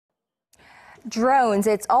Drones.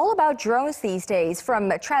 It's all about drones these days,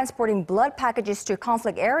 from transporting blood packages to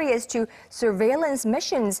conflict areas to surveillance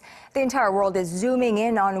missions. The entire world is zooming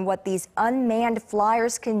in on what these unmanned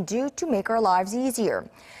flyers can do to make our lives easier.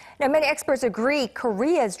 Now, many experts agree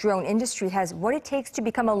Korea's drone industry has what it takes to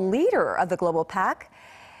become a leader of the global pack.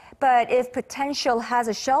 But if potential has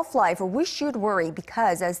a shelf life, we should worry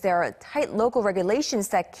because as there are tight local regulations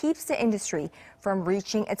that keeps the industry from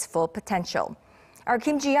reaching its full potential. Our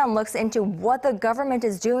Ji-yeon looks into what the government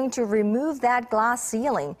is doing to remove that glass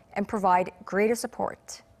ceiling and provide greater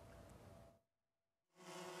support.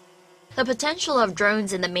 The potential of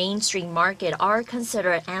drones in the mainstream market are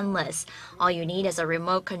considered endless. All you need is a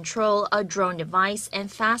remote control, a drone device,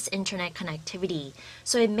 and fast internet connectivity.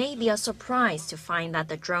 So it may be a surprise to find that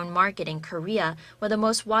the drone market in Korea, one of the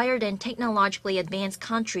most wired and technologically advanced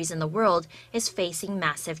countries in the world, is facing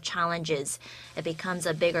massive challenges. It becomes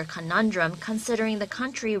a bigger conundrum considering the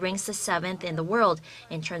country ranks the 7th in the world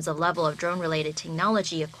in terms of level of drone-related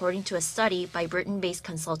technology, according to a study by Britain-based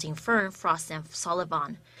consulting firm Frost &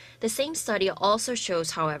 Sullivan. The same study also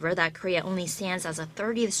shows, however, that Korea only stands as the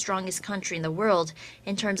 30th strongest country in the world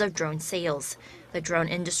in terms of drone sales. The Drone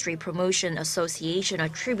Industry Promotion Association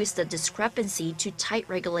attributes the discrepancy to tight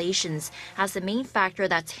regulations as the main factor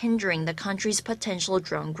that's hindering the country's potential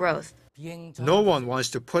drone growth. No one wants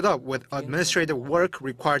to put up with administrative work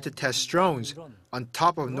required to test drones. On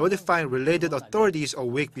top of notifying related authorities a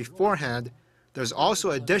week beforehand, there's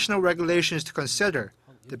also additional regulations to consider,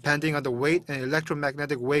 depending on the weight and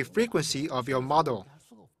electromagnetic wave frequency of your model.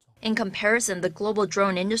 In comparison, the global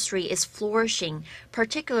drone industry is flourishing,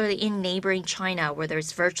 particularly in neighboring China, where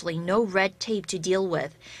there's virtually no red tape to deal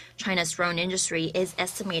with. China's drone industry is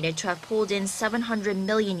estimated to have pulled in $700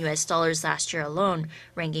 million last year alone,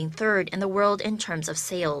 ranking 3rd in the world in terms of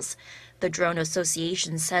sales. The Drone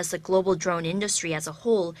Association says the global drone industry as a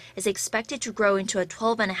whole is expected to grow into a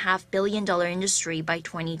 $12.5 billion industry by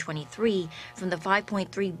 2023 from the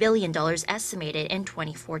 $5.3 billion estimated in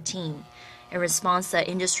 2014. In response, the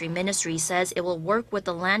industry ministry says it will work with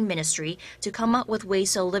the land ministry to come up with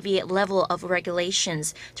ways to alleviate level of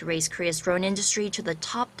regulations to raise Korea's drone industry to the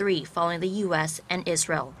top 3 following the U.S. and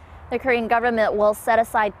Israel. The Korean government will set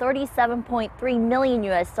aside $37.3 million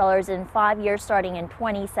in 5 years starting in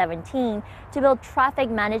 2017 to build traffic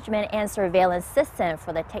management and surveillance system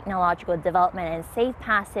for the technological development and safe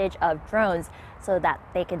passage of drones so that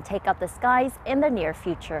they can take up the skies in the near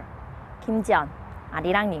future. Ji-yeon,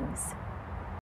 Arirang News.